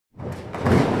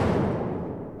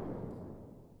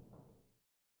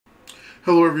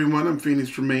Hello everyone, I'm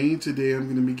Phoenix Tremayne. Today I'm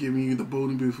going to be giving you the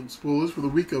bold and beautiful spoilers for the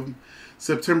week of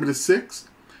September the 6th.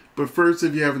 But first,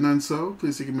 if you haven't done so,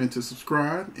 please take a minute to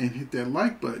subscribe and hit that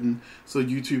like button so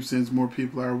YouTube sends more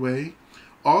people our way.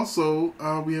 Also,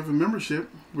 we have a membership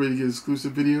where you get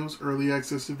exclusive videos, early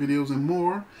access to videos, and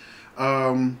more.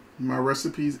 My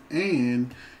recipes,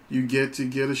 and you get to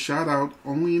get a shout out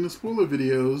only in the spoiler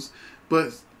videos.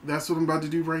 But that's what I'm about to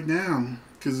do right now,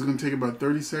 because it's going to take about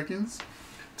 30 seconds.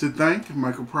 To thank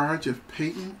Michael Pryor, Jeff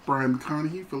Payton, Brian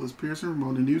McConaughey, Phyllis Pearson,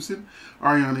 Ramona Newsom,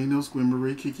 Ariana Enos, Gwen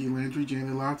Marie, Kiki Landry,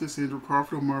 Janet Loftus, Sandra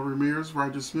Crawford, Omar Ramirez,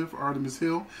 Roger Smith, Artemis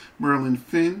Hill, Marilyn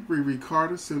Finn, Riri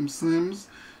Carter, Sim Slims,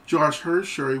 Josh Hirsch,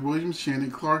 Sherry Williams,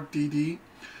 Shannon Clark, Dee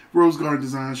Rose Garden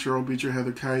Design, Cheryl Beecher,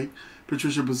 Heather Kite,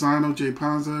 Patricia Bazzano, Jay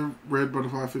Ponza, Red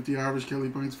Butterfly 50 Irish, Kelly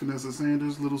Banks, Vanessa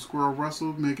Sanders, Little Squirrel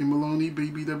Russell, Megan Maloney,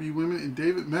 BBW Women, and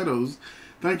David Meadows.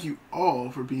 Thank you all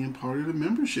for being part of the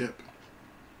membership.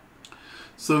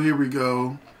 So here we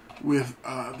go with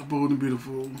the bold and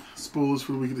beautiful spoilers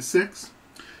for the week of the 6th.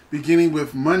 Beginning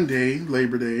with Monday,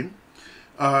 Labor Day.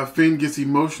 Finn gets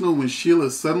emotional when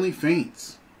Sheila suddenly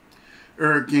faints.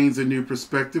 Eric gains a new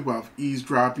perspective while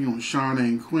eavesdropping on Shauna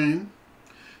and Quinn.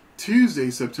 Tuesday,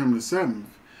 September the 7th.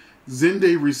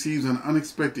 Zende receives an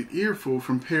unexpected earful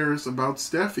from Paris about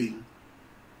Steffi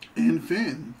and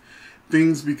Finn.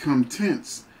 Things become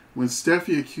tense when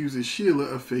Steffi accuses Sheila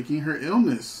of faking her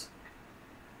illness.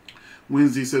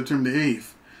 Wednesday, September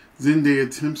 8th. Zende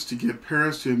attempts to get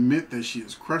Paris to admit that she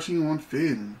is crushing on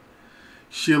Finn.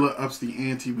 Sheila ups the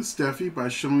ante with Steffi by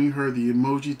showing her the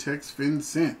emoji text Finn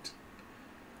sent.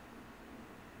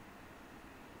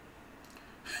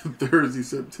 Thursday,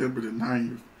 September the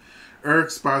 9th. Eric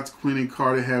spots Quinn and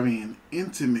Carter having an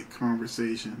intimate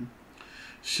conversation.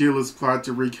 Sheila's plot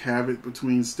to wreak havoc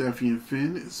between Steffi and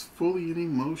Finn is fully in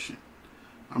motion.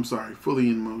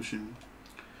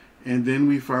 And then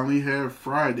we finally have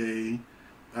Friday,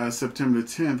 September the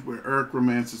 10th, where Eric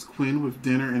romances Quinn with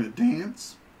dinner and a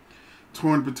dance.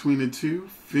 Torn between the two,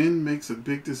 Finn makes a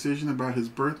big decision about his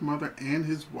birth mother and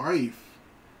his wife.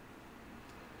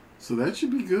 So that should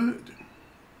be good.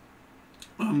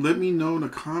 Let me know in the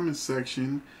comments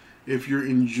section if you're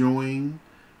enjoying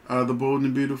the Bold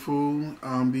and Beautiful,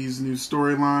 these new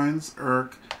storylines.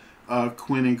 Eric,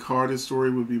 Quinn, and Carter's story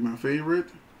would be my favorite.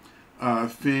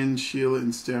 Finn, Sheila,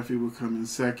 and Steffi will come in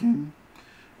second.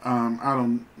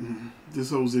 This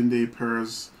whole Zende,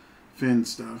 Paris, Finn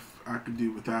stuff I could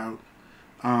do without.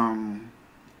 And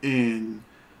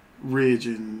Ridge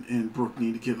and Brooke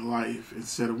need to get a life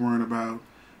instead of worrying about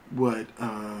what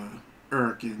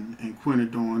Eric and Quinn are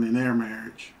doing in their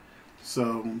marriage.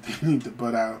 So they need to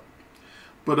butt out.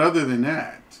 But other than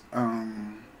that,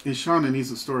 Shauna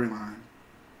needs a storyline.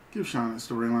 Give Shauna a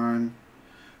storyline.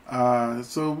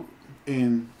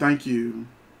 And thank you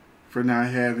for not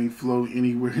having Flo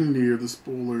anywhere near the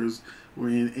spoilers or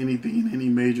in anything in any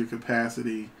major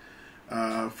capacity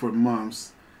for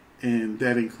months. And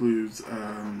that includes,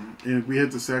 if we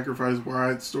had to sacrifice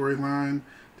Wyatt's storyline,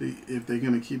 if they're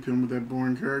going to keep him with that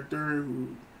boring character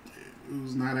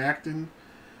who's not acting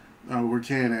or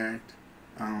can't act,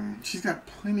 she's got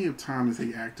plenty of time to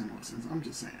take acting lessons. I'm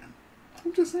just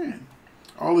saying.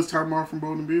 All this time off from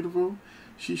Bold and Beautiful,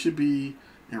 she should be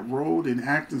enrolled in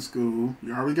acting school.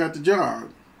 You already got the job.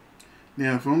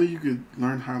 Now, if only you could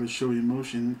learn how to show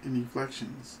emotion and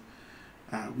inflections,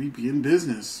 we'd be in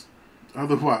business.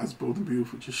 Otherwise, Bold and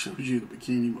Beautiful just shows you the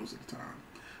bikini most of the time.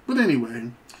 But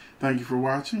anyway, thank you for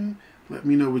watching. Let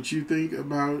me know what you think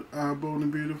about Bold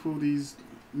and Beautiful, these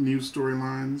new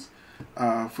storylines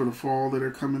for the fall that are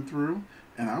coming through.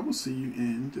 And I will see you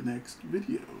in the next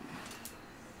video.